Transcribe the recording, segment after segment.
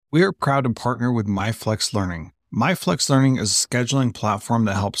We are proud to partner with MyFlex Learning. MyFlex Learning is a scheduling platform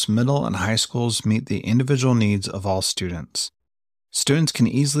that helps middle and high schools meet the individual needs of all students. Students can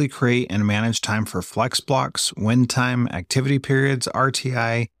easily create and manage time for flex blocks, win time, activity periods,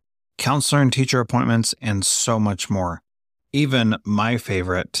 RTI, counselor and teacher appointments, and so much more. Even my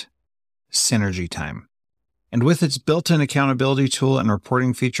favorite, synergy time. And with its built-in accountability tool and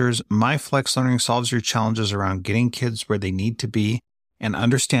reporting features, MyFlex Learning solves your challenges around getting kids where they need to be and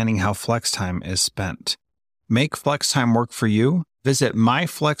understanding how flex time is spent. Make flex time work for you. Visit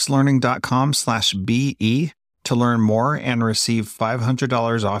myflexlearning.com/BE to learn more and receive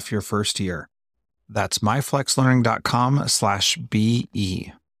 $500 off your first year. That's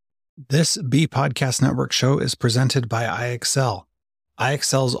myflexlearning.com/BE. This B Podcast Network show is presented by iExcel.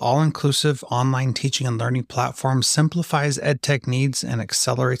 iExcel's all-inclusive online teaching and learning platform simplifies edtech needs and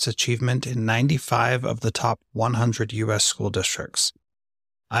accelerates achievement in 95 of the top 100 U.S. school districts.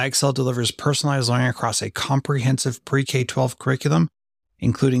 iExcel delivers personalized learning across a comprehensive pre-K-12 curriculum,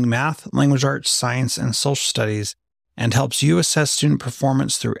 including math, language arts, science, and social studies, and helps you assess student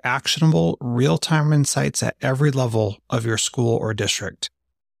performance through actionable, real-time insights at every level of your school or district.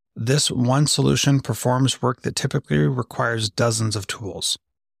 This one solution performs work that typically requires dozens of tools.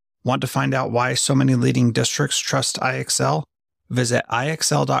 Want to find out why so many leading districts trust iExcel? Visit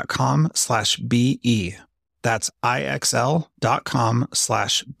iexcel.com/BE. That's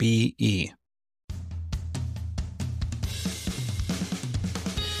iexcel.com/BE.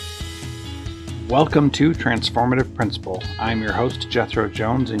 Welcome to Transformative Principal. I'm your host, Jethro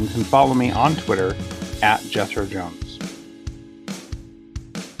Jones, and you can follow me on Twitter at Jethro Jones.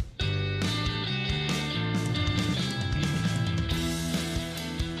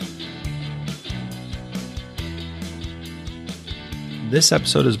 This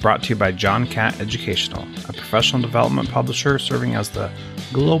episode is brought to you by John Catt Educational, a professional development publisher serving as the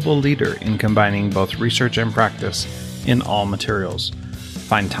global leader in combining both research and practice in all materials.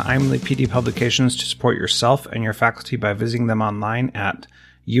 Find timely PD publications to support yourself and your faculty by visiting them online at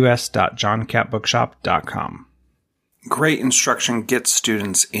us.johncattbookshop.com. Great instruction gets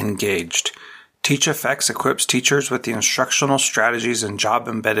students engaged. TeachFX equips teachers with the instructional strategies and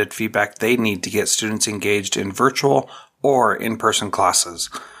job-embedded feedback they need to get students engaged in virtual or in-person classes.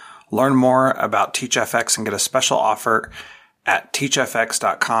 Learn more about TeachFX and get a special offer at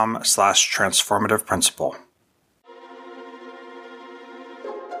teachfx.com/transformativeprincipal.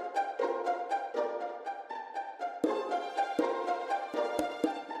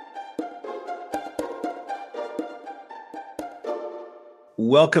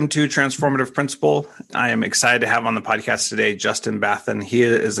 Welcome to Transformative Principal. I am excited to have on the podcast today Justin Bathon. He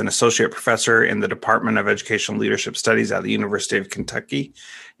is an associate professor in the Department of Educational Leadership Studies at the University of Kentucky,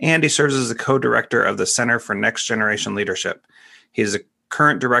 and he serves as the co-director of the Center for Next Generation Leadership. He is a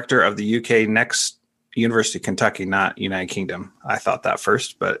current director of the UK Next University of Kentucky, not United Kingdom. I thought that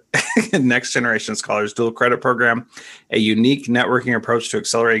first, but Next Generation Scholars Dual Credit Program, a unique networking approach to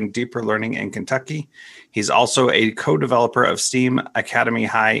accelerating deeper learning in Kentucky. He's also a co-developer of STEAM Academy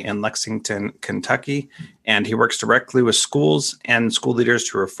High in Lexington, Kentucky, and he works directly with schools and school leaders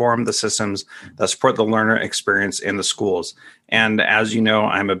to reform the systems that support the learner experience in the schools. And as you know,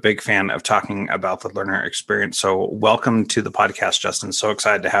 I'm a big fan of talking about the learner experience. So welcome to the podcast, Justin. So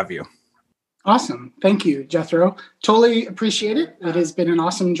excited to have you. Awesome. Thank you, Jethro. Totally appreciate it. It has been an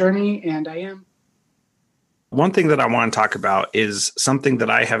awesome journey, and I am. One thing that I want to talk about is something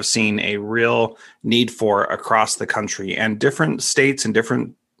that I have seen a real need for across the country, and different states and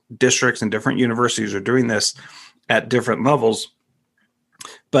different districts and different universities are doing this at different levels.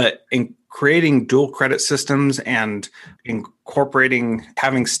 But in creating dual credit systems and incorporating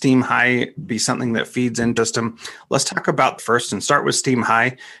having STEAM High be something that feeds into system, let's talk about first and start with STEAM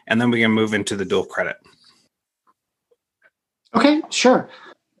High, and then we can move into the dual credit. Okay, sure.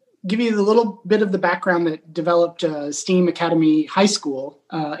 Give you a little bit of the background that developed STEAM Academy High School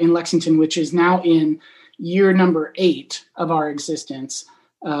in Lexington, which is now in year number 8 of our existence.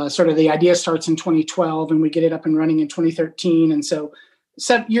 Sort of the idea starts in 2012, and we get it up and running in 2013. And so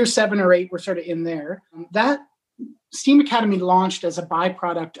year 7 or 8, we're sort of in there. That STEAM Academy launched as a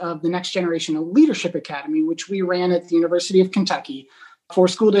byproduct of the Next Generation Leadership Academy, which we ran at the University of Kentucky for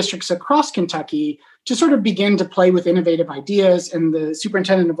school districts across Kentucky to sort of begin to play with innovative ideas. And the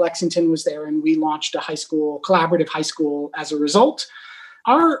superintendent of Lexington was there, and we launched a collaborative high school as a result.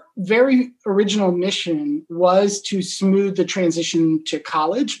 Our very original mission was to smooth the transition to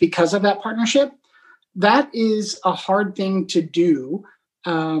college because of that partnership. That is a hard thing to do,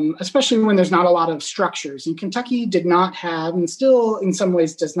 especially when there's not a lot of structures. And Kentucky did not have, and still in some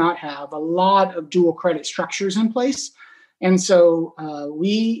ways does not have, a lot of dual credit structures in place. And so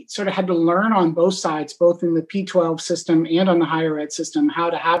we sort of had to learn on both sides, both in the P-12 system and on the higher ed system, how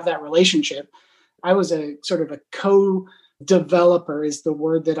to have that relationship. I was a sort of a co-developer is the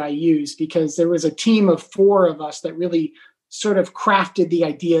word that I use, because there was a team of 4 of us that really sort of crafted the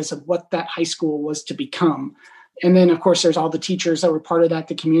ideas of what that high school was to become. And then, of course, there's all the teachers that were part of that,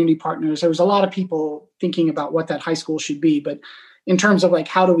 the community partners. There was a lot of people thinking about what that high school should be. But in terms of like,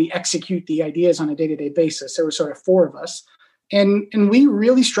 how do we execute the ideas on a day-to-day basis, there were sort of 4 of us. And we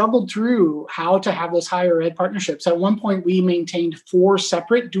really struggled through how to have those higher ed partnerships. At one point, we maintained 4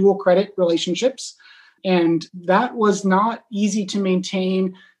 separate dual credit relationships. And that was not easy to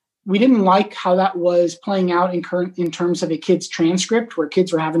maintain. We didn't like how that was playing out in terms of a kid's transcript, where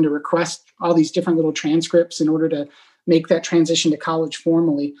kids were having to request all these different little transcripts in order to make that transition to college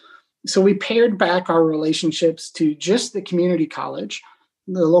formally. So we pared back our relationships to just the community college.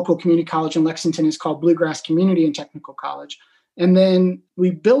 The local community college in Lexington is called Bluegrass Community and Technical College. And then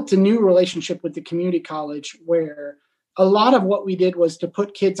we built a new relationship with the community college, where a lot of what we did was to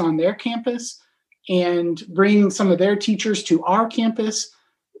put kids on their campus and bring some of their teachers to our campus.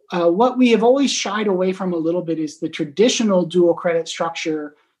 What we have always shied away from a little bit is the traditional dual credit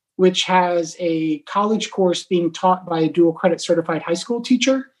structure, which has a college course being taught by a dual credit certified high school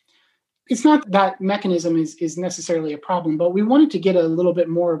teacher. It's not that mechanism is necessarily a problem, but we wanted to get a little bit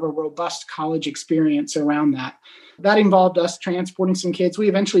more of a robust college experience around that. That involved us transporting some kids. We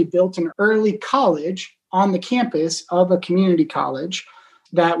eventually built an early college on the campus of a community college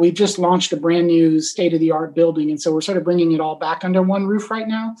that we've just launched a brand new state-of-the-art building. And so we're sort of bringing it all back under one roof right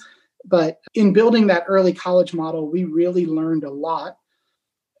now. But in building that early college model, we really learned a lot.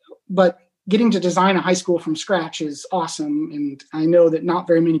 But getting to design a high school from scratch is awesome. And I know that not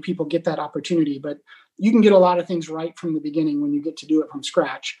very many people get that opportunity, but you can get a lot of things right from the beginning when you get to do it from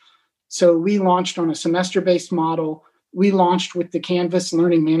scratch. So we launched on a semester-based model. We launched with the Canvas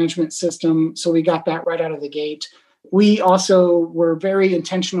learning management system. So we got that right out of the gate. We also were very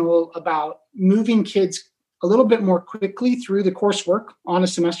intentional about moving kids a little bit more quickly through the coursework on a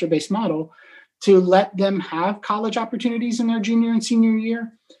semester-based model to let them have college opportunities in their junior and senior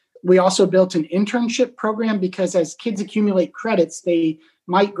year. We also built an internship program because as kids accumulate credits, they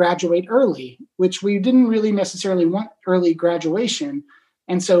might graduate early, which we didn't really necessarily want early graduation.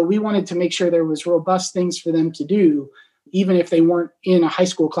 And so we wanted to make sure there was robust things for them to do, even if they weren't in a high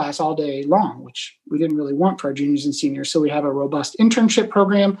school class all day long, which we didn't really want for our juniors and seniors. So we have a robust internship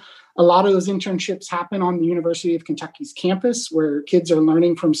program. A lot of those internships happen on the University of Kentucky's campus, where kids are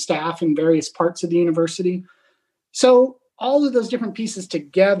learning from staff in various parts of the university. So all of those different pieces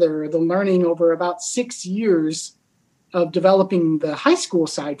together, the learning over about 6 years of developing the high school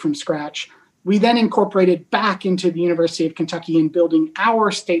side from scratch, we then incorporated back into the University of Kentucky in building our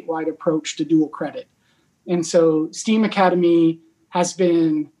statewide approach to dual credit. And so STEAM Academy has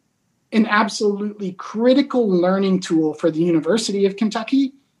been an absolutely critical learning tool for the University of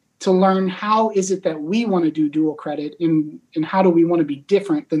Kentucky to learn how is it that we want to do dual credit and how do we want to be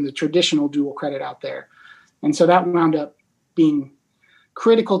different than the traditional dual credit out there. And so that wound up being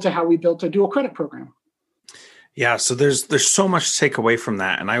critical to how we built a dual credit program. Yeah, so there's so much to take away from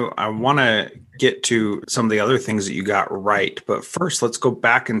that. And I want to get to some of the other things that you got right. But first, let's go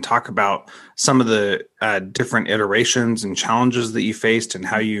back and talk about some of the different iterations and challenges that you faced and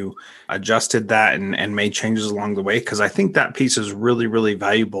how you adjusted that and made changes along the way. Because I think that piece is really, really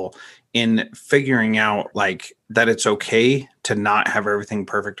valuable in figuring out like that it's okay to not have everything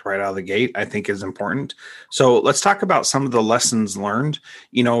perfect right out of the gate, I think is important. So let's talk about some of the lessons learned.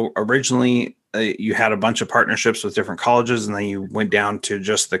 You know, originally, you had a bunch of partnerships with different colleges, and then you went down to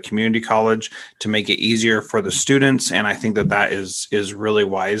just the community college to make it easier for the students. And I think that is really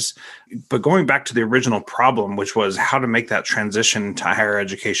wise. But going back to the original problem, which was how to make that transition to higher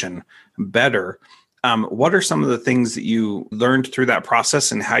education better, what are some of the things that you learned through that process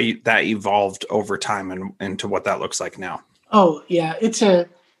and how that evolved over time and to what that looks like now? Oh, yeah. It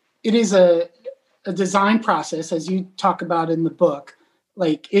is a design process, as you talk about in the book.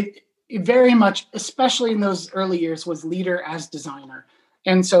 Like it very much, especially in those early years, was leader as designer.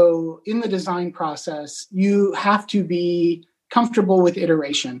 And so in the design process, you have to be comfortable with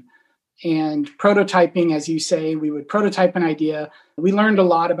iteration and prototyping. As you say, we would prototype an idea. We learned a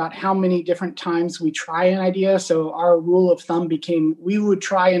lot about how many different times we try an idea. So our rule of thumb became we would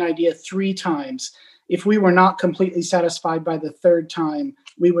try an idea 3 times. If we were not completely satisfied by the 3rd time,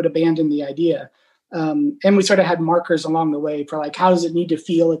 we would abandon the idea. And we sort of had markers along the way for like, how does it need to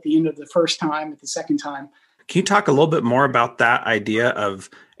feel at the end of the first time, at the second time? Can you talk a little bit more about that idea of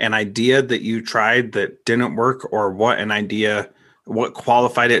an idea that you tried that didn't work, or what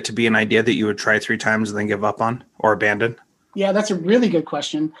qualified it to be an idea that you would try 3 times and then give up on or abandon? Yeah, that's a really good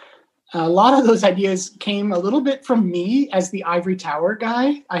question. A lot of those ideas came a little bit from me as the ivory tower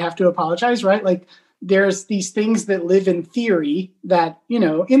guy. I have to apologize, right? Like there's these things that live in theory that,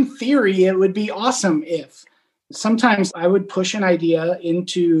 in theory, it would be awesome if. Sometimes I would push an idea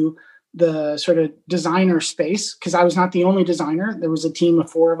into the sort of designer space because I was not the only designer. There was a team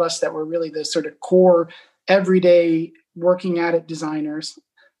of 4 of us that were really the sort of core, everyday working at it designers.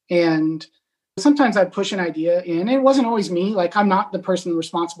 And sometimes I'd push an idea in. It wasn't always me. Like I'm not the person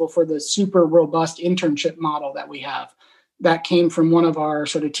responsible for the super robust internship model that we have. That came from one of our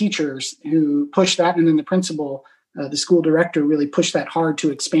sort of teachers who pushed that. And then the principal, the school director really pushed that hard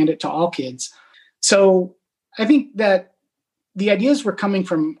to expand it to all kids. So I think that the ideas were coming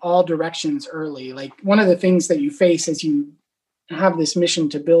from all directions early. Like one of the things that you face as you have this mission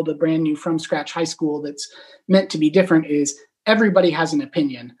to build a brand new from scratch high school that's meant to be different is everybody has an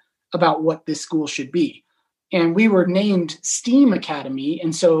opinion about what this school should be. And we were named STEAM Academy.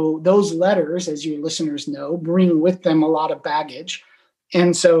 And so those letters, as your listeners know, bring with them a lot of baggage.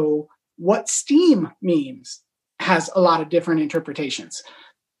 And so what STEAM means has a lot of different interpretations.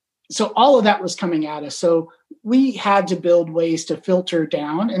 So all of that was coming at us. So we had to build ways to filter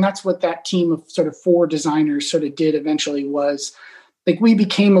down. And that's what that team of sort of 4 designers sort of did eventually was like we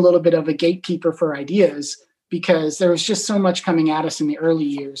became a little bit of a gatekeeper for ideas because there was just so much coming at us in the early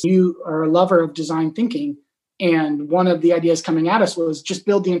years. You are a lover of design thinking. And one of the ideas coming at us was just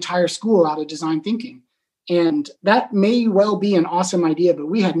build the entire school out of design thinking. And that may well be an awesome idea, but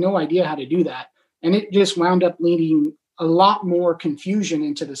we had no idea how to do that. And it just wound up leading a lot more confusion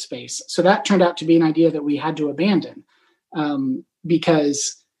into the space. So that turned out to be an idea that we had to abandon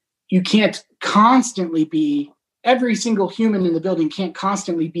because you can't constantly be, every single human in the building can't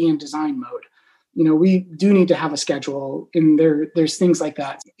constantly be in design mode. We do need to have a schedule and there's things like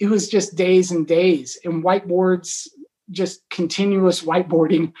that. It was just days and days and whiteboards, just continuous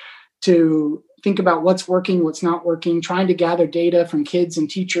whiteboarding to think about what's working, what's not working, trying to gather data from kids and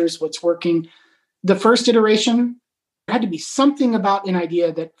teachers, what's working. The first iteration, there had to be something about an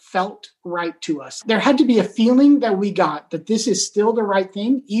idea that felt right to us. There had to be a feeling that we got that this is still the right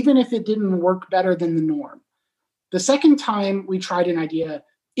thing, even if it didn't work better than the norm. The second time we tried an idea,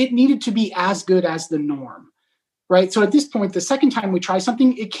 it needed to be as good as the norm, right? So at this point, the second time we try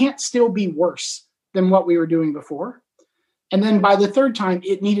something, it can't still be worse than what we were doing before. And then by the third time,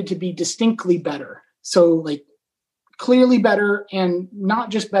 it needed to be distinctly better. So like clearly better, and not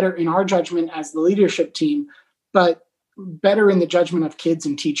just better in our judgment as the leadership team, but better in the judgment of kids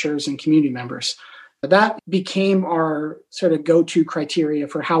and teachers and community members. That became our sort of go-to criteria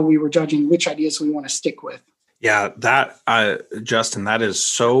for how we were judging which ideas we want to stick with. Yeah, that, Justin, that is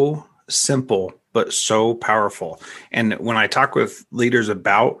so simple, but so powerful. And when I talk with leaders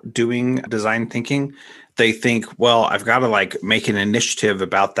about doing design thinking, they think, well, I've got to like make an initiative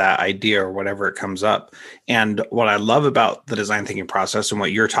about that idea or whatever it comes up. And what I love about the design thinking process and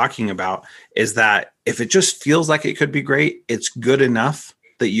what you're talking about is that if it just feels like it could be great, it's good enough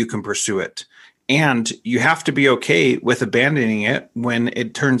that you can pursue it. And you have to be okay with abandoning it when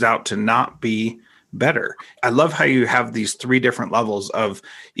it turns out to not be better. I love how you have these 3 different levels of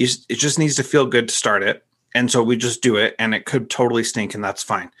it just needs to feel good to start it. And so we just do it and it could totally stink and that's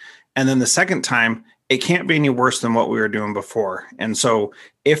fine. And then the second time, it can't be any worse than what we were doing before. And so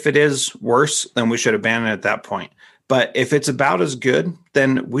if it is worse, then we should abandon it at that point. But if it's about as good,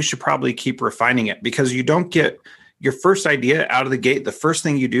 then we should probably keep refining it because you don't get your first idea out of the gate. The first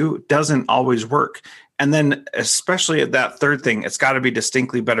thing you do doesn't always work. And then especially at that third thing, it's got to be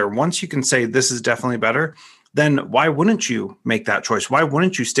distinctly better. Once you can say this is definitely better, then why wouldn't you make that choice? Why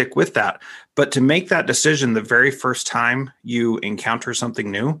wouldn't you stick with that? But to make that decision the very first time you encounter something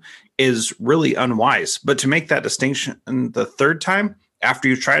new is really unwise. But to make that distinction the third time, after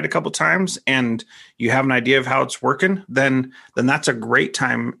you've tried a couple times and you have an idea of how it's working, then that's a great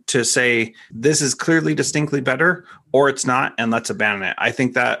time to say, this is clearly distinctly better or it's not, and let's abandon it. I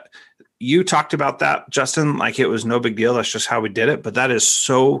think that you talked about that, Justin, like it was no big deal. That's just how we did it. But that is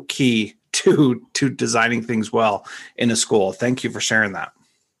so key to designing things well in a school. Thank you for sharing that.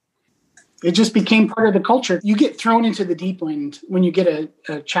 It just became part of the culture. You get thrown into the deep end when you get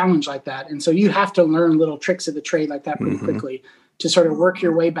a challenge like that. And so you have to learn little tricks of the trade like that pretty quickly to sort of work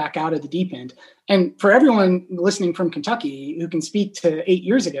your way back out of the deep end. And for everyone listening from Kentucky who can speak to 8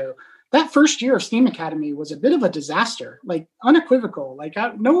 years ago, that first year of STEAM Academy was a bit of a disaster, like unequivocal. Like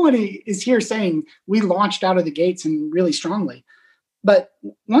nobody is here saying we launched out of the gates and really strongly. But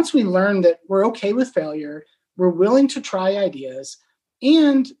once we learned that we're okay with failure, we're willing to try ideas,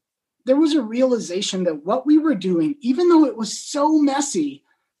 and there was a realization that what we were doing, even though it was so messy,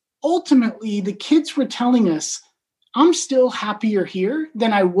 ultimately the kids were telling us, I'm still happier here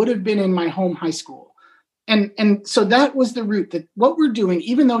than I would have been in my home high school. And so that was the root, that what we're doing,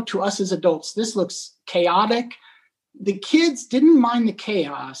 even though to us as adults, this looks chaotic, the kids didn't mind the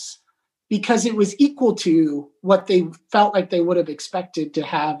chaos because it was equal to what they felt like they would have expected to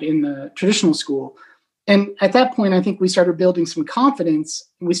have in the traditional school. And at that point, I think we started building some confidence,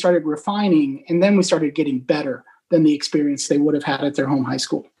 we started refining, and then we started getting better than the experience they would have had at their home high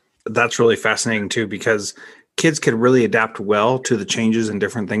school. That's really fascinating too, because kids could really adapt well to the changes and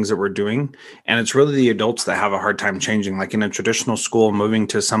different things that we're doing. And it's really the adults that have a hard time changing. Like in a traditional school, moving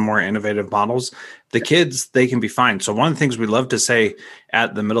to some more innovative models, the kids, they can be fine. So one of the things we love to say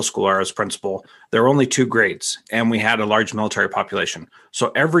at the middle school as principal, there were only 2 grades and we had a large military population.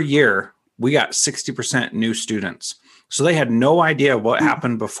 So every year we got 60% new students. So they had no idea what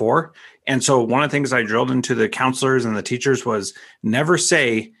happened before. And so one of the things I drilled into the counselors and the teachers was never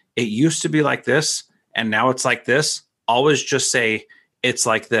say, it used to be like this, and now it's like this. Always just say it's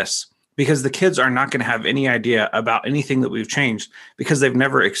like this, because the kids are not going to have any idea about anything that we've changed because they've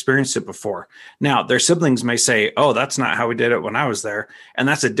never experienced it before. Now, their siblings may say, oh, that's not how we did it when I was there. And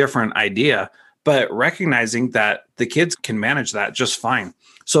that's a different idea, but recognizing that the kids can manage that just fine.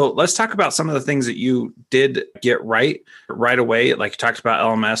 So let's talk about some of the things that you did get right away. Like you talked about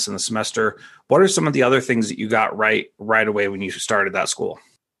LMS and the semester. What are some of the other things that you got right away when you started that school?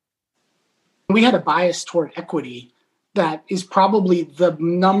 We had a bias toward equity that is probably the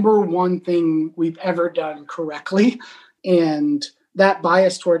number one thing we've ever done correctly. And that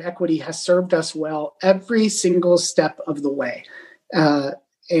bias toward equity has served us well every single step of the way.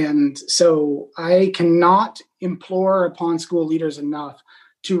 And so I cannot implore upon school leaders enough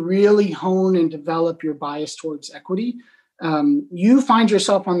to really hone and develop your bias towards equity. You find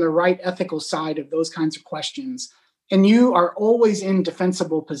yourself on the right ethical side of those kinds of questions, and you are always in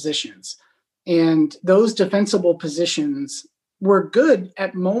defensible positions. And those defensible positions were good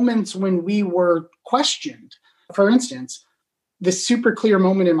at moments when we were questioned. For instance, this super clear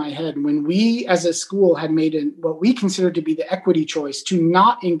moment in my head when we as a school had made what we considered to be the equity choice to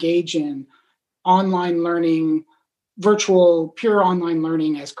not engage in online learning, virtual, pure online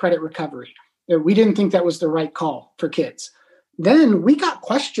learning as credit recovery. We didn't think that was the right call for kids. Then we got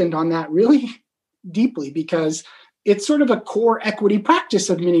questioned on that really deeply because it's sort of a core equity practice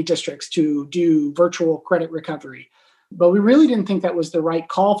of many districts to do virtual credit recovery. But we really didn't think that was the right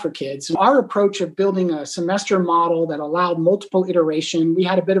call for kids. Our approach of building a semester model that allowed multiple iteration, we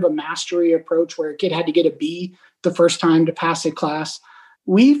had a bit of a mastery approach where a kid had to get a B the first time to pass a class.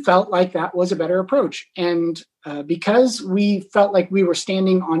 We felt like that was a better approach. And because we felt like we were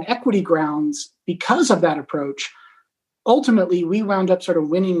standing on equity grounds because of that approach, ultimately we wound up sort of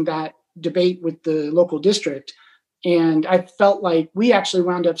winning that debate with the local district. And I felt like we actually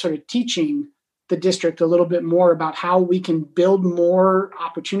wound up sort of teaching the district a little bit more about how we can build more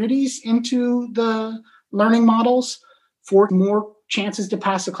opportunities into the learning models for more chances to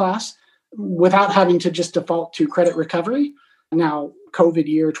pass a class without having to just default to credit recovery. Now, COVID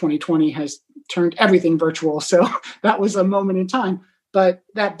year 2020 has turned everything virtual. So that was a moment in time. But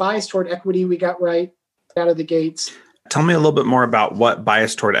that bias toward equity we got right out of the gates. Tell me a little bit more about what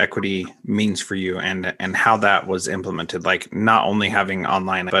bias toward equity means for you and how that was implemented, like not only having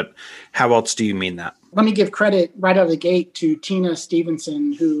online, but how else do you mean that? Let me give credit right out of the gate to Tina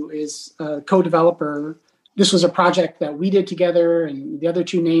Stevenson, who is a co-developer. This was a project that we did together. And the other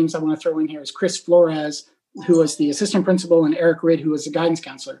 2 names I want to throw in here is Chris Flores, who was the assistant principal, and Eric Ridd, who was the guidance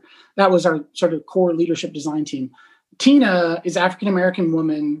counselor. That was our sort of core leadership design team. Tina is an African-American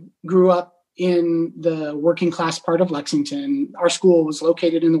woman, grew up in the working class part of Lexington. Our school was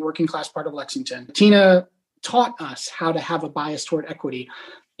located in the working class part of Lexington. Tina taught us how to have a bias toward equity.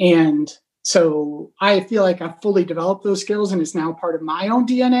 And so I feel like I've fully developed those skills and it's now part of my own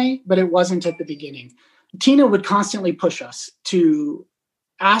DNA, but it wasn't at the beginning. Tina would constantly push us to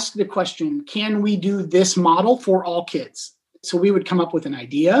ask the question, can we do this model for all kids? So we would come up with an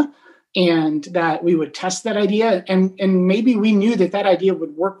idea and that we would test that idea. And maybe we knew that that idea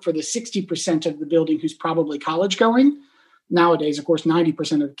would work for the 60% of the building who's probably college going. Nowadays, of course,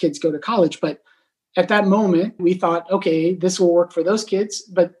 90% of kids go to college. But at that moment, we thought, okay, this will work for those kids.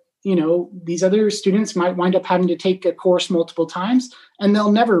 But, these other students might wind up having to take a course multiple times and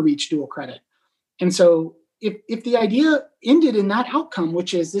they'll never reach dual credit. And so if the idea ended in that outcome,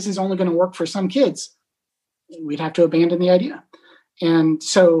 which is this is only going to work for some kids, we'd have to abandon the idea. And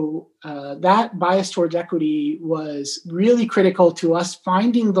so that bias towards equity was really critical to us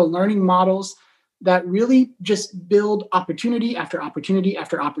finding the learning models that really just build opportunity after opportunity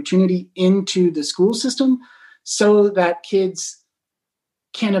after opportunity into the school system so that kids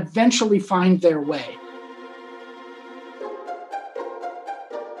can eventually find their way.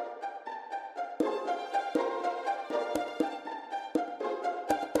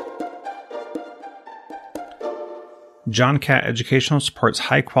 John Catt Educational supports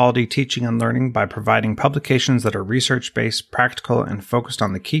high-quality teaching and learning by providing publications that are research-based, practical, and focused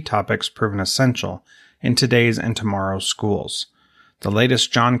on the key topics proven essential in today's and tomorrow's schools. The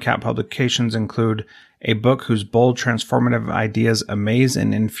latest John Catt publications include a book whose bold, transformative ideas amaze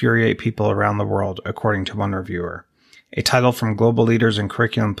and infuriate people around the world, according to one reviewer, a title from global leaders in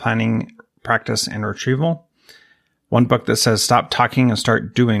curriculum planning, practice, and retrieval, one book that says stop talking and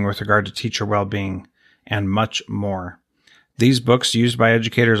start doing with regard to teacher well-being, and much more. These books, used by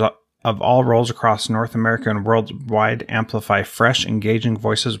educators of all roles across North America and worldwide, amplify fresh, engaging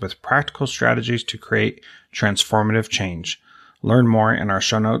voices with practical strategies to create transformative change. Learn more in our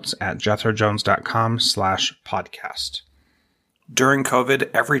show notes at jethrojones.com/podcast. During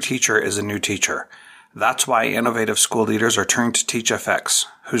COVID, every teacher is a new teacher. That's why innovative school leaders are turning to TeachFX,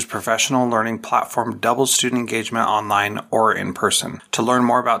 whose professional learning platform doubles student engagement online or in person. To learn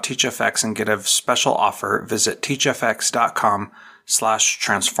more about TeachFX and get a special offer, visit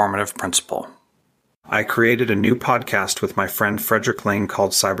teachfx.com/transformative principal. I created a new podcast with my friend Frederick Lane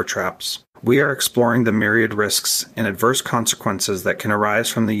called Cybertraps. We are exploring the myriad risks and adverse consequences that can arise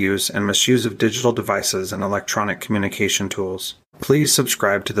from the use and misuse of digital devices and electronic communication tools. Please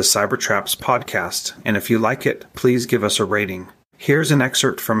subscribe to the Cybertraps podcast, and if you like it, please give us a rating. Here's an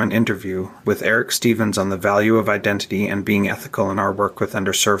excerpt from an interview with Eric Stevens on the value of identity and being ethical in our work with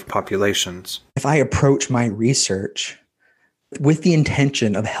underserved populations. If I approach my research with the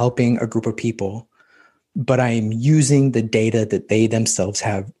intention of helping a group of people, but I am using the data that they themselves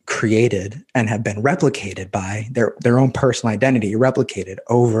have created and have been replicated by their own personal identity, replicated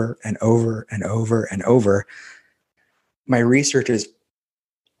over and over and over and over, my research is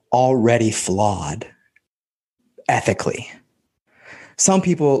already flawed ethically. Some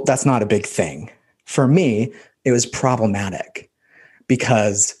people, that's not a big thing. For me, it was problematic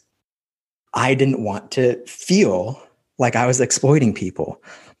because I didn't want to feel like I was exploiting people,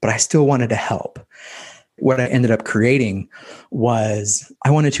 but I still wanted to help. What I ended up creating was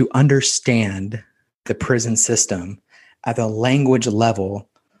I wanted to understand the prison system at the language level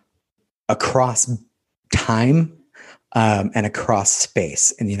across time and across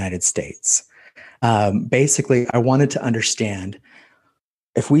space in the United States. Basically, I wanted to understand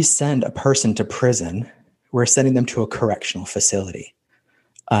if we send a person to prison, we're sending them to a correctional facility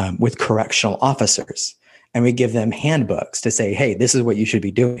with correctional officers, and we give them handbooks to say, hey, this is what you should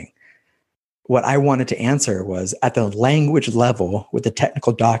be doing. What I wanted to answer was at the language level with the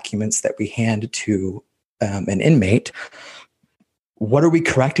technical documents that we hand to an inmate, what are we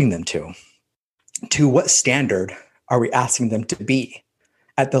correcting them to? To what standard are we asking them to be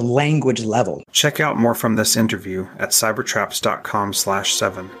at the language level? Check out more from this interview at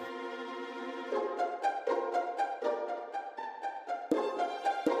cybertraps.com/7.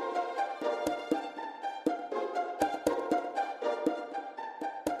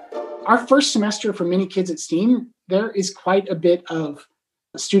 Our first semester for many kids at STEAM, there is quite a bit of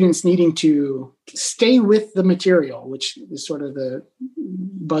students needing to stay with the material, which is sort of the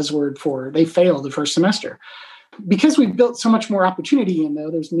buzzword for they fail the first semester. Because we've built so much more opportunity in, though,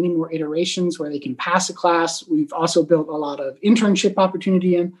 there's many more iterations where they can pass a class. We've also built a lot of internship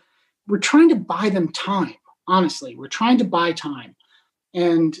opportunity in. We're trying to buy them time, honestly. We're trying to buy time.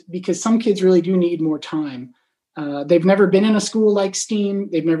 And because some kids really do need more time. They've never been in a school like STEAM.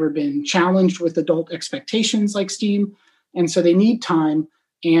 They've never been challenged with adult expectations like STEAM. And so they need time.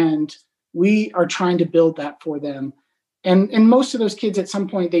 And we are trying to build that for them. And most of those kids at some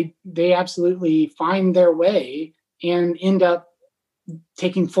point, they absolutely find their way and end up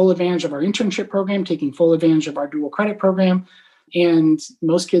taking full advantage of our internship program, taking full advantage of our dual credit program. And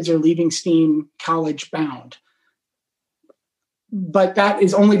most kids are leaving STEAM college bound. But that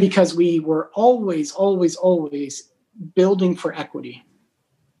is only because we were always, always, always building for equity.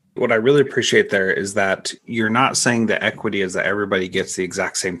 What I really appreciate there is that you're not saying that equity is that everybody gets the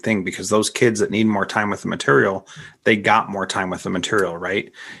exact same thing, because those kids that need more time with the material, they got more time with the material,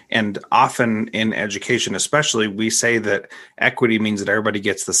 right? And often in education, especially, we say that equity means that everybody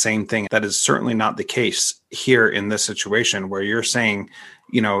gets the same thing. That is certainly not the case here in this situation where you're saying,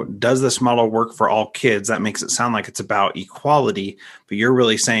 does this model work for all kids? That makes it sound like it's about equality, but you're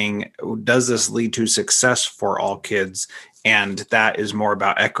really saying, does this lead to success for all kids? And that is more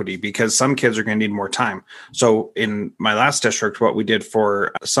about equity, because some kids are going to need more time. So in my last district, what we did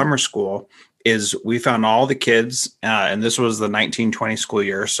for summer school is we found all the kids, and this was the 1920 school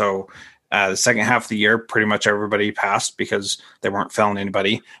year. So the second half of the year, pretty much everybody passed because they weren't failing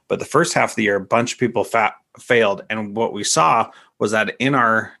anybody. But the first half of the year, a bunch of people failed. And what we saw was that in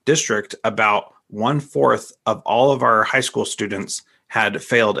our district, about 1/4 of all of our high school students had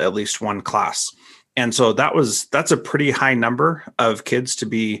failed at least one class. And so that's a pretty high number of kids to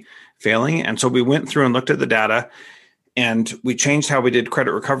be failing. And so we went through and looked at the data, and we changed how we did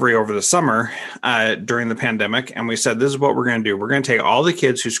credit recovery over the summer during the pandemic. And we said, this is what we're going to do. We're going to take all the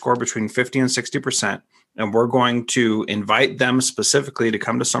kids who score between 50 and 60%, and we're going to invite them specifically to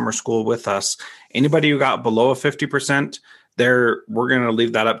come to summer school with us. Anybody who got below a 50%, we're going to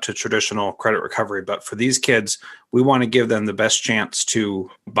leave that up to traditional credit recovery. But for these kids, we want to give them the best chance to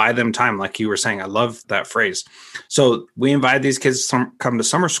buy them time. Like you were saying, I love that phrase. So we invited these kids to come to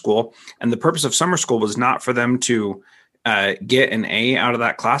summer school. And the purpose of summer school was not for them to get an A out of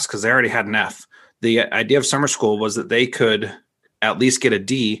that class, because they already had an F. The idea of summer school was that they could at least get a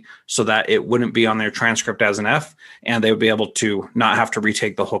D, so that it wouldn't be on their transcript as an F, and they would be able to not have to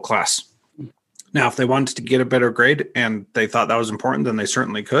retake the whole class. Now, if they wanted to get a better grade and they thought that was important, then they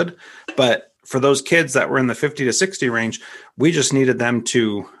certainly could. But for those kids that were in the 50 to 60 range, we just needed them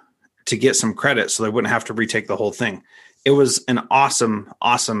to get some credit so they wouldn't have to retake the whole thing. It was an awesome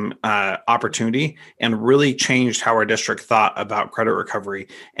opportunity, and really changed how our district thought about credit recovery.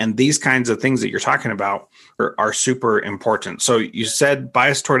 And these kinds of things that you're talking about are super important. So you said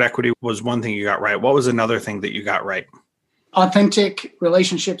bias toward equity was one thing you got right. What was another thing that you got right? Authentic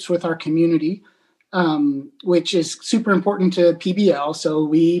relationships with our community, which is super important to PBL. So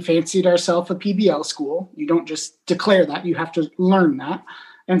we fancied ourselves a PBL school. You don't just declare that, you have to learn that.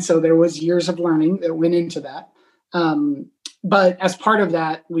 And so there was years of learning that went into that. But as part of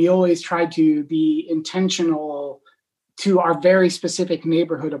that, we always tried to be intentional to our very specific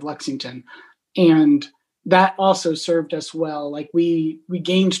neighborhood of Lexington. And that also served us well. Like we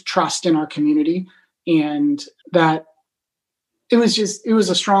gained trust in our community, and that it was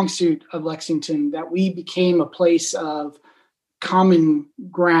a strong suit of Lexington that we became a place of common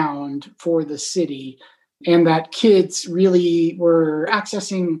ground for the city, and that kids really were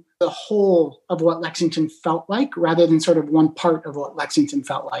accessing the whole of what Lexington felt like, rather than sort of one part of what Lexington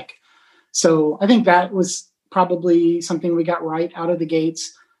felt like. So I think that was probably something we got right out of the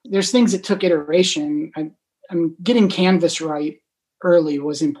gates. There's things that took iteration. I'm getting Canvas right early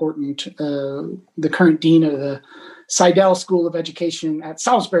was important. The current dean of the Seidel School of Education at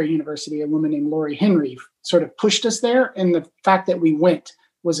Salisbury University, a woman named Lori Henry, sort of pushed us there. And the fact that we went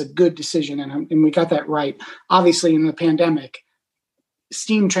was a good decision, and we got that right. Obviously, in the pandemic,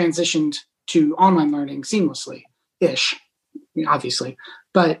 STEAM transitioned to online learning seamlessly-ish, obviously.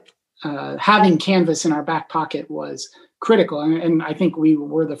 But having Canvas in our back pocket was critical. And I think we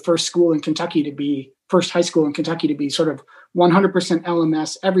were the first high school in Kentucky to be sort of 100%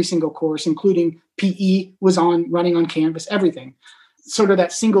 LMS, every single course, including PE was running on Canvas, everything. Sort of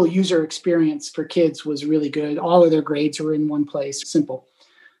that single user experience for kids was really good. All of their grades were in one place, simple.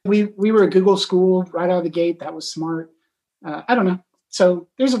 We were a Google school right out of the gate. That was smart. I don't know. So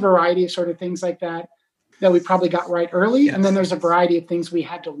there's a variety of sort of things like that we probably got right early. Yes. And then there's a variety of things we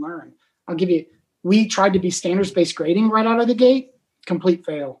had to learn. We tried to be standards-based grading right out of the gate. Complete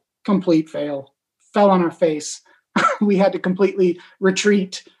fail. Fell on our face. We had to completely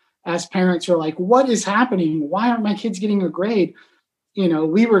retreat as parents who are like, what is happening? Why aren't my kids getting a grade?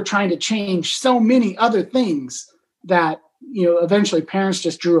 We were trying to change so many other things that, eventually parents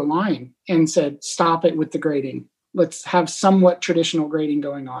just drew a line and said, stop it with the grading. Let's have somewhat traditional grading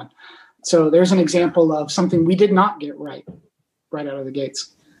going on. So there's an example of something we did not get right out of the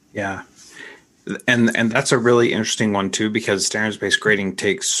gates. Yeah. And that's a really interesting one too, because standards-based grading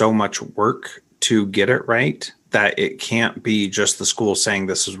takes so much work to get it right that it can't be just the school saying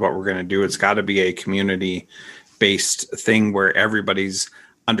this is what we're going to do. It's got to be a community-based thing where everybody's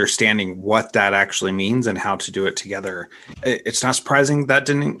understanding what that actually means and how to do it together. It's not surprising that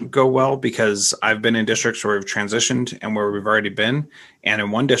didn't go well, because I've been in districts where we've transitioned and where we've already been. And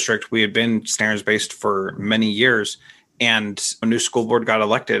in one district, we had been standards-based for many years. And a new school board got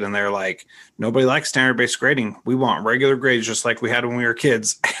elected, and they're like, nobody likes standard-based grading. We want regular grades just like we had when we were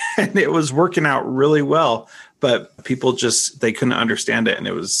kids. And it was working out really well, but people they couldn't understand it. And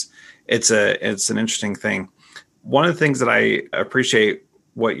it's an interesting thing. One of the things that I appreciate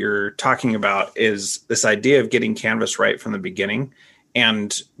what you're talking about is this idea of getting Canvas right from the beginning.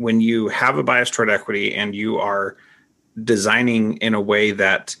 And when you have a bias toward equity and you are designing in a way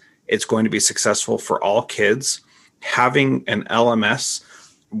that it's going to be successful for all kids, having an LMS,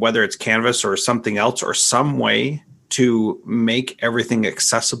 whether it's Canvas or something else, or some way to make everything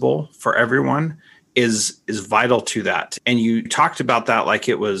accessible for everyone is vital to that. And you talked about that like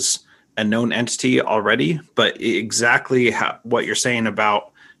it was a known entity already, but exactly what you're saying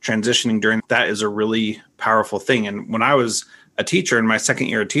about transitioning during that is a really powerful thing. And when I was a teacher in my second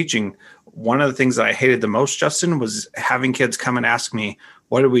year of teaching, one of the things that I hated the most, Justin, was having kids come and ask me,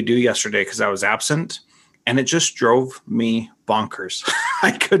 what did we do yesterday? Because I was absent. And it just drove me bonkers.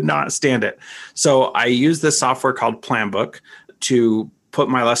 I could not stand it. So I used this software called Planbook to put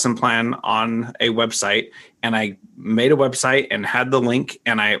my lesson plan on a website. And I made a website and had the link.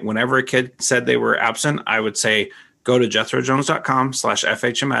 And whenever a kid said they were absent, I would say, go to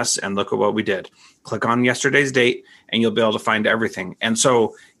jethrojones.com/FHMS and look at what we did. Click on yesterday's date and you'll be able to find everything. And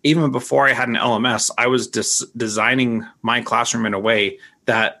so even before I had an LMS, I was designing my classroom in a way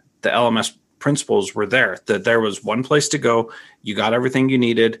that the LMS principles were there, that there was one place to go, you got everything you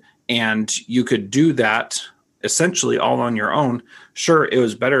needed, and you could do that essentially all on your own. Sure, it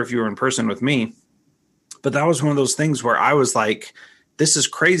was better if you were in person with me, but that was one of those things where I was like, this is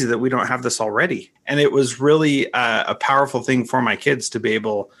crazy that we don't have this already. And it was really a powerful thing for my kids to be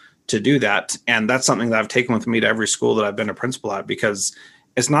able to do that. And that's something that I've taken with me to every school that I've been a principal at, because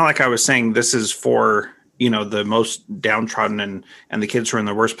it's not like I was saying this is for the most downtrodden and the kids who are in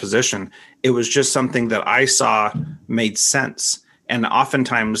the worst position. It was just something that I saw made sense. And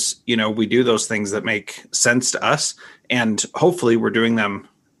oftentimes, we do those things that make sense to us, and hopefully we're doing them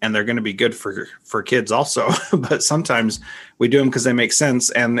and they're going to be good for kids also. But sometimes we do them because they make sense.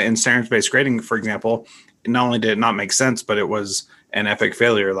 And in standards-based grading, for example, not only did it not make sense, but it was an epic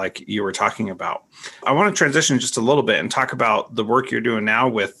failure like you were talking about. I want to transition just a little bit and talk about the work you're doing now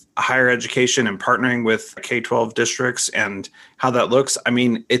with higher education and partnering with K-12 districts and how that looks. I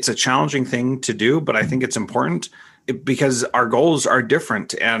mean, it's a challenging thing to do, but I think it's important because our goals are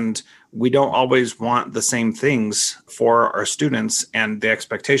different and we don't always want the same things for our students and the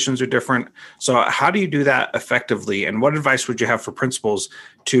expectations are different. So how do you do that effectively? And what advice would you have for principals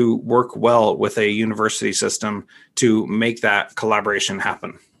to work well with a university system to make that collaboration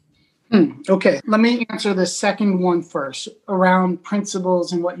happen? Okay, let me answer the second one first around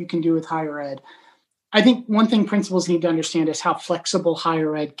principals and what you can do with higher ed. I think one thing principals need to understand is how flexible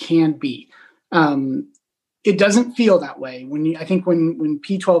higher ed can be. It doesn't feel that way. I think when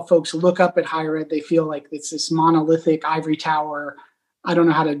P12 folks look up at higher ed, they feel like it's this monolithic ivory tower. I don't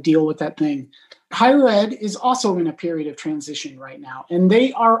know how to deal with that thing. Higher ed is also in a period of transition right now, and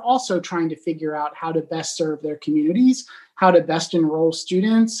they are also trying to figure out how to best serve their communities, how to best enroll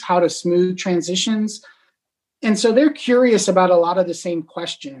students, how to smooth transitions. And so they're curious about a lot of the same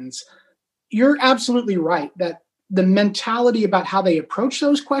questions. You're absolutely right that the mentality about how they approach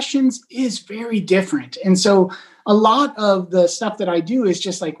those questions is very different. And so a lot of the stuff that I do is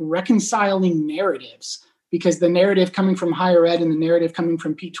just like reconciling narratives, because the narrative coming from higher ed and the narrative coming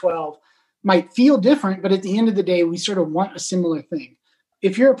from P12 might feel different, but at the end of the day, we sort of want a similar thing.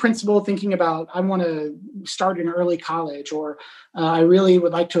 If you're a principal thinking about, I want to start an early college, or I really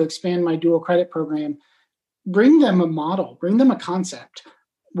would like to expand my dual credit program, bring them a model, bring them a concept.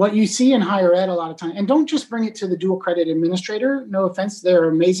 What you see in higher ed a lot of time, and don't just bring it to the dual credit administrator. No offense, there are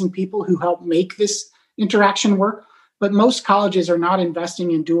amazing people who help make this interaction work, but most colleges are not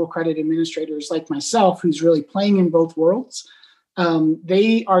investing in dual credit administrators like myself, who's really playing in both worlds.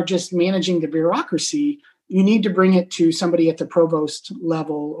 They are just managing the bureaucracy. You need to bring it to somebody at the provost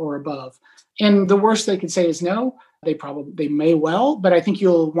level or above. And the worst they could say is no. They may well, but I think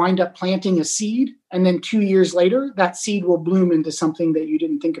you'll wind up planting a seed, and then 2 years later, that seed will bloom into something that you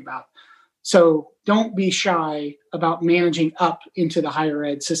didn't think about. So don't be shy about managing up into the higher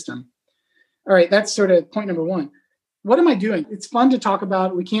ed system. All right, that's sort of point number one. What am I doing? It's fun to talk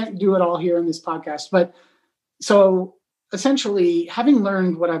about. We can't do it all here in this podcast, but so essentially, having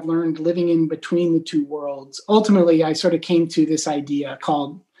learned what I've learned living in between the two worlds, ultimately, I sort of came to this idea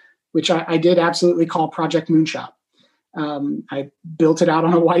which I did absolutely call Project Moonshot. I built it out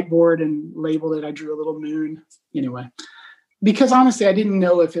on a whiteboard and labeled it. I drew a little moon anyway, because honestly, I didn't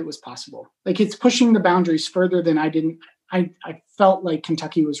know if it was possible. Like, it's pushing the boundaries further than I felt like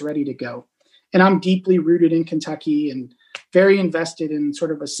Kentucky was ready to go. And I'm deeply rooted in Kentucky and very invested in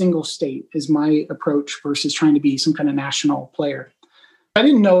sort of a single state is my approach versus trying to be some kind of national player. I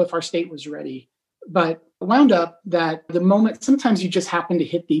didn't know if our state was ready, but wound up that the moment, sometimes you just happen to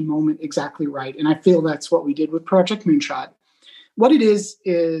hit the moment exactly right. And I feel that's what we did with Project Moonshot. What it is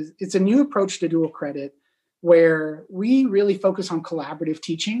it's a new approach to dual credit where we really focus on collaborative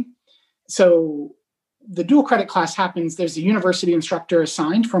teaching. So the dual credit class happens, there's a university instructor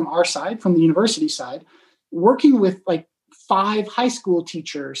assigned from our side, from the university side, working with like 5 high school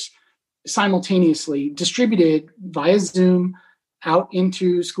teachers simultaneously, distributed via Zoom out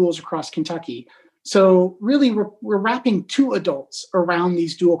into schools across Kentucky. So really, we're wrapping 2 adults around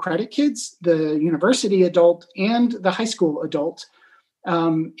these dual credit kids, the university adult and the high school adult.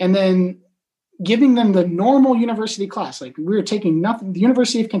 And then giving them the normal university class. Like we're taking nothing. The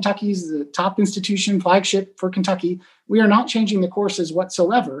University of Kentucky is the top institution, flagship for Kentucky. We are not changing the courses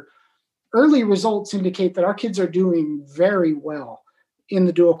whatsoever. Early results indicate that our kids are doing very well in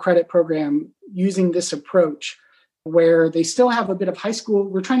the dual credit program using this approach, where they still have a bit of high school.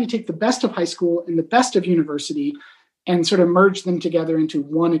 We're trying to take the best of high school and the best of university and sort of merge them together into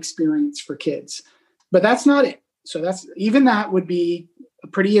one experience for kids. But that's not it. So that would be a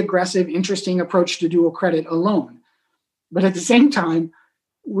pretty aggressive, interesting approach to dual credit alone. But at the same time,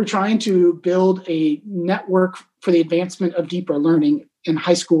 we're trying to build a network for the advancement of deeper learning in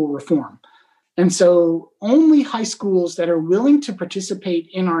high school reform. And so only high schools that are willing to participate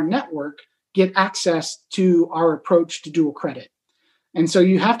in our network get access to our approach to dual credit. And so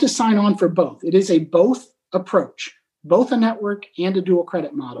you have to sign on for both. It is a both approach, both a network and a dual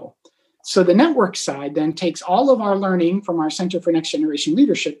credit model. So the network side then takes all of our learning from our Center for Next Generation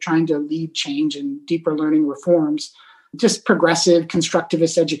Leadership, trying to lead change and deeper learning reforms, just progressive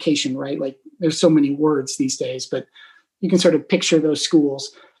constructivist education, right? Like there's so many words these days, but you can sort of picture those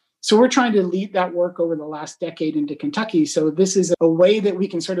schools. So we're trying to lead that work over the last decade into Kentucky. So this is a way that we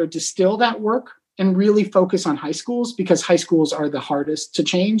can sort of distill that work and really focus on high schools, because high schools are the hardest to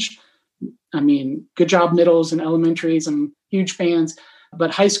change. I mean, good job middles and elementaries. I'm huge fans, but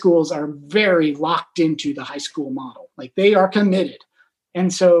high schools are very locked into the high school model. Like they are committed.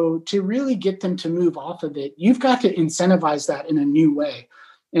 And so to really get them to move off of it, you've got to incentivize that in a new way.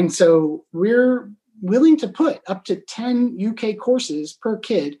 And so we're willing to put up to 10 UK courses per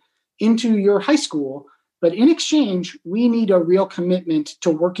kid into your high school. But in exchange, we need a real commitment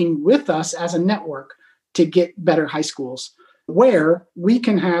to working with us as a network to get better high schools, where we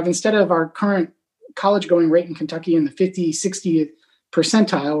can have, instead of our current college going rate in Kentucky in the 50, 60th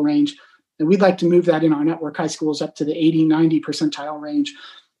percentile range, and we'd like to move that in our network high schools up to the 80, 90 percentile range,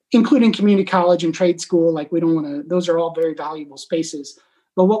 including community college and trade school. Like we don't want to, those are all very valuable spaces.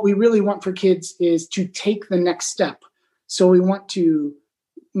 But what we really want for kids is to take the next step. So we want to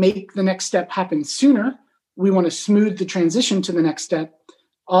make the next step happen sooner. We want to smooth the transition to the next step,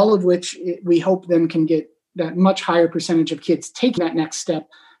 all of which we hope then can get that much higher percentage of kids taking that next step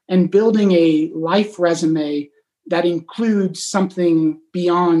and building a life resume that includes something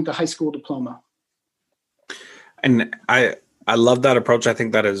beyond the high school diploma. And I love that approach. I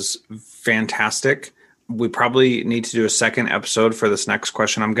think that is fantastic. We probably need to do a second episode for this next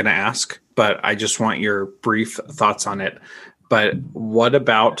question I'm going to ask, but I just want your brief thoughts on it. But what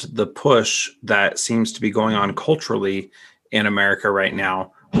about the push that seems to be going on culturally in America right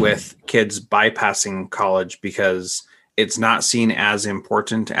now with kids bypassing college because it's not seen as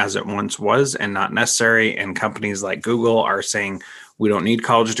important as it once was and not necessary? And companies like Google are saying, we don't need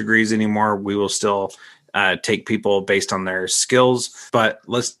college degrees anymore. We will still take people based on their skills. But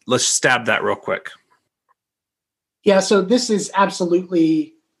let's stab that real quick. Yeah, so this is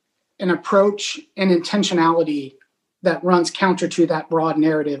absolutely an approach and intentionality that runs counter to that broad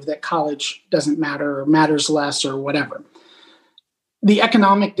narrative that college doesn't matter or matters less or whatever. The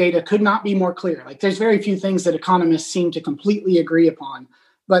economic data could not be more clear. Like there's very few things that economists seem to completely agree upon,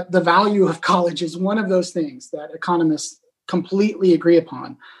 but the value of college is one of those things that economists completely agree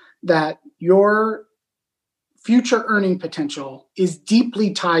upon, that your future earning potential is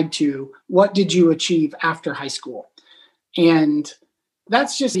deeply tied to what did you achieve after high school. And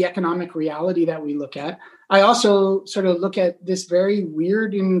that's just the economic reality that we look at. I also sort of look at this very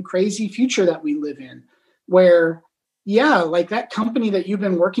weird and crazy future that we live in, where, yeah, like that company that you've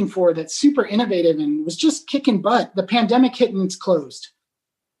been working for that's super innovative and was just kicking butt, the pandemic hit and it's closed.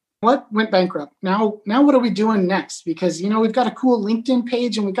 What went bankrupt? Now what are we doing next? Because, we've got a cool LinkedIn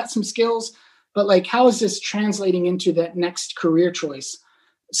page and we've got some skills, but like, how is this translating into that next career choice?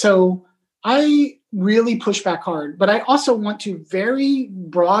 So I really push back hard, but I also want to very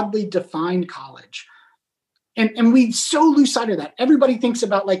broadly define college. And we so lose sight of that. Everybody thinks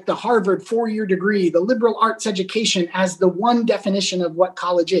about like the Harvard 4-year degree, the liberal arts education as the one definition of what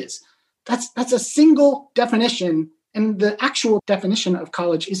college is. That's a single definition. And the actual definition of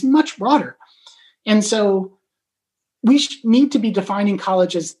college is much broader. And so we need to be defining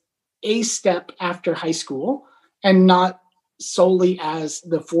college as a step after high school and not solely as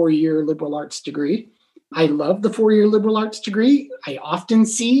the 4-year liberal arts degree. I love the 4-year liberal arts degree. I often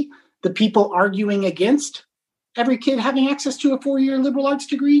see the people arguing against every kid having access to a 4-year liberal arts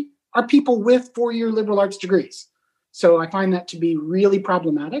degree are people with 4-year liberal arts degrees. So I find that to be really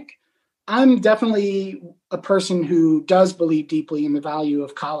problematic. I'm definitely a person who does believe deeply in the value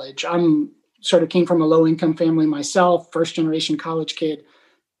of college. I'm sort of came from a low-income family myself, first-generation college kid.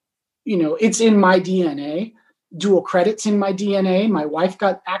 It's in my DNA. dual credits in my DNA. My wife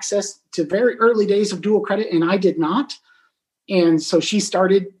got access to very early days of dual credit, and I did not. And so she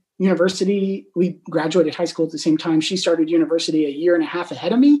started university. We graduated high school at the same time. She started university a year and a half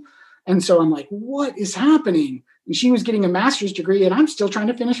ahead of me. And so I'm like, what is happening? And she was getting a master's degree, and I'm still trying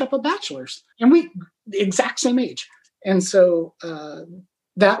to finish up a bachelor's. And we the exact same age. And so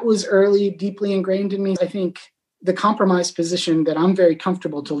that was early, deeply ingrained in me. I think the compromise position that I'm very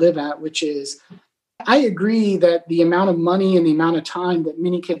comfortable to live at, which is I agree that the amount of money and the amount of time that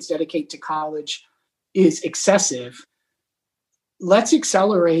many kids dedicate to college is excessive. Let's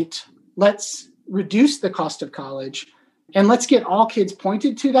accelerate. Let's reduce the cost of college. And let's get all kids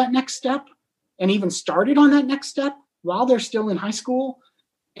pointed to that next step and even started on that next step while they're still in high school.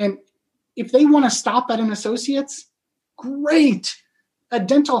 And if they want to stop at an associate's, great. A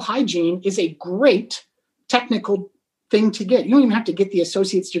dental hygiene is a great technical thing to get. You don't even have to get the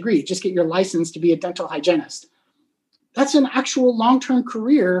associate's degree. Just get your license to be a dental hygienist. That's an actual long-term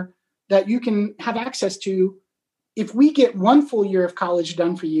career that you can have access to. If we get one full year of college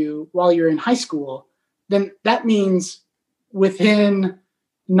done for you while you're in high school, then that means within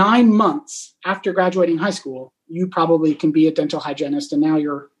 9 months after graduating high school, you probably can be a dental hygienist, and now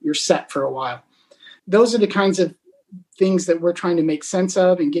you're set for a while. Those are the kinds of things that we're trying to make sense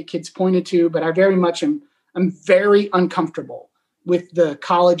of and get kids pointed to. But I very much I'm very uncomfortable with the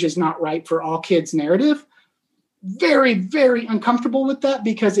college is not right for all kids narrative. Very, very uncomfortable with that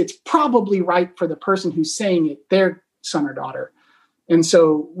because it's probably right for the person who's saying it, their son or daughter. And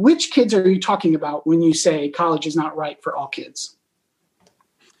so which kids are you talking about when you say college is not right for all kids?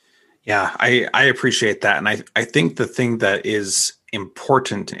 Yeah, I appreciate that. And I think the thing that is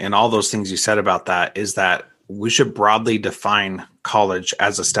important in all those things you said about that is that we should broadly define college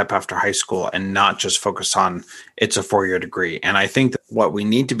as a step after high school and not just focus on it's a 4-year degree. And I think that what we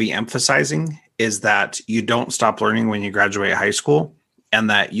need to be emphasizing is that you don't stop learning when you graduate high school and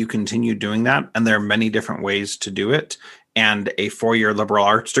that you continue doing that. And there are many different ways to do it. And a 4-year liberal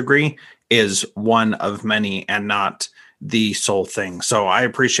arts degree is one of many and not the sole thing. So I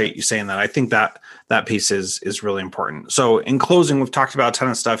appreciate you saying that. I think that piece is really important. So in closing, we've talked about a ton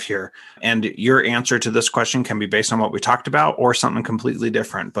of stuff here, and your answer to this question can be based on what we talked about or something completely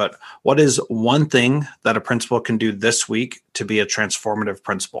different. But what is one thing that a principal can do this week to be a transformative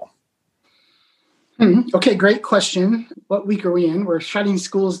principal? Okay, great question. What week are we in? We're shutting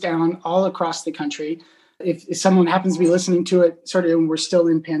schools down all across the country. If someone happens to be listening to it sort of when we're still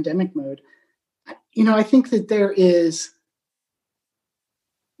in pandemic mode, I think that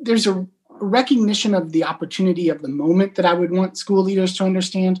there's a recognition of the opportunity of the moment that I would want school leaders to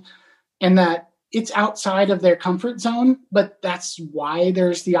understand, and that it's outside of their comfort zone, but that's why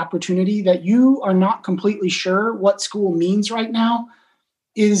there's the opportunity. That you are not completely sure what school means right now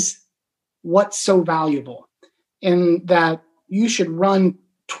is what's so valuable, and that you should run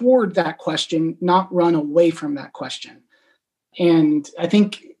toward that question, not run away from that question. And I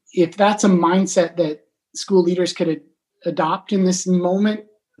think if that's a mindset that school leaders could adopt in this moment,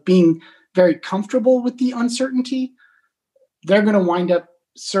 being very comfortable with the uncertainty, they're going to wind up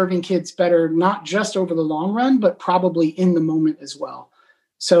serving kids better, not just over the long run, but probably in the moment as well.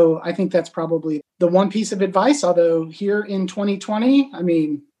 So I think that's probably the one piece of advice, although here in 2020,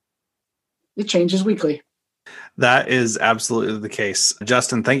 it changes weekly. That is absolutely the case.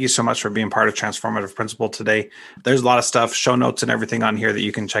 Justin, thank you so much for being part of Transformative Principal today. There's a lot of stuff, show notes and everything on here that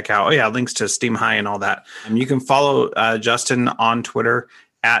you can check out. Oh yeah, links to Steam High and all that. You can follow Justin on Twitter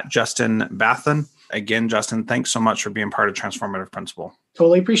at Justin Bathon. Again, Justin, thanks so much for being part of Transformative Principal.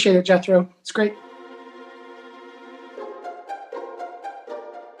 Totally appreciate it, Jethro. It's great.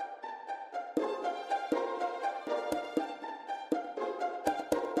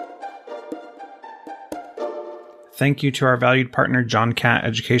 Thank you to our valued partner, John Catt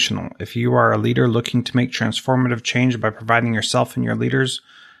Educational. If you are a leader looking to make transformative change by providing yourself and your leaders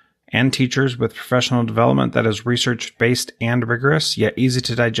and teachers with professional development that is research-based and rigorous, yet easy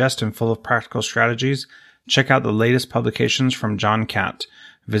to digest and full of practical strategies, check out the latest publications from John Catt.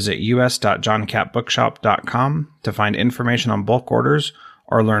 Visit us.johncattbookshop.com to find information on bulk orders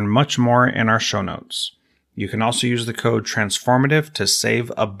or learn much more in our show notes. You can also use the code TRANSFORMATIVE to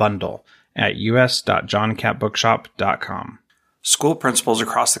save a bundle at us.johncattbookshop.com. School principals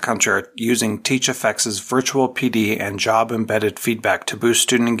across the country are using TeachFX's virtual PD and job-embedded feedback to boost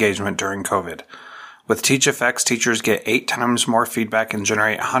student engagement during COVID. With TeachFX, teachers get 8 times more feedback and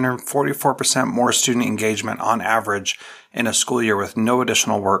generate 144% more student engagement on average in a school year with no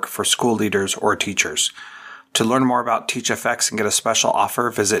additional work for school leaders or teachers. To learn more about TeachFX and get a special offer,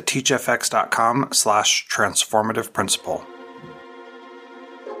 visit teachfx.com/transformativeprincipal.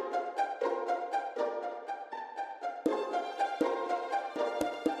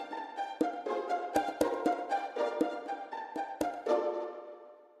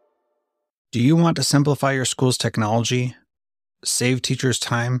 Do you want to simplify your school's technology, save teachers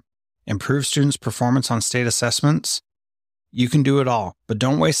time, improve students' performance on state assessments? You can do it all, but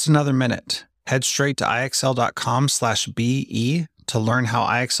don't waste another minute. Head straight to ixl.com/BE to learn how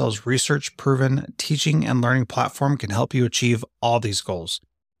IXL's research-proven teaching and learning platform can help you achieve all these goals.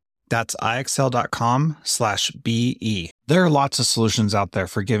 That's ixl.com/BE. There are lots of solutions out there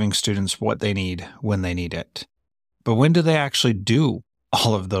for giving students what they need when they need it. But when do they actually do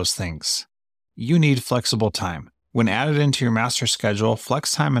all of those things? You need flexible time. When added into your master schedule,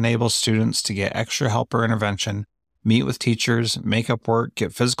 Flex Time enables students to get extra help or intervention, meet with teachers, make up work,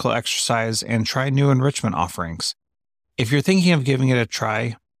 get physical exercise, and try new enrichment offerings. If you're thinking of giving it a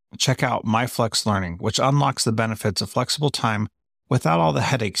try, check out MyFlex Learning, which unlocks the benefits of flexible time without all the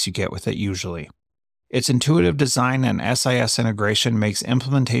headaches you get with it usually. Its intuitive design and SIS integration makes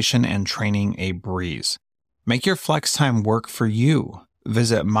implementation and training a breeze. Make your flex time work for you.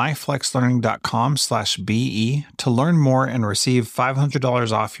 Visit myflexlearning.com/BE to learn more and receive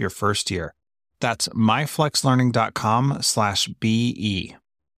 $500 off your first year. That's myflexlearning.com/BE.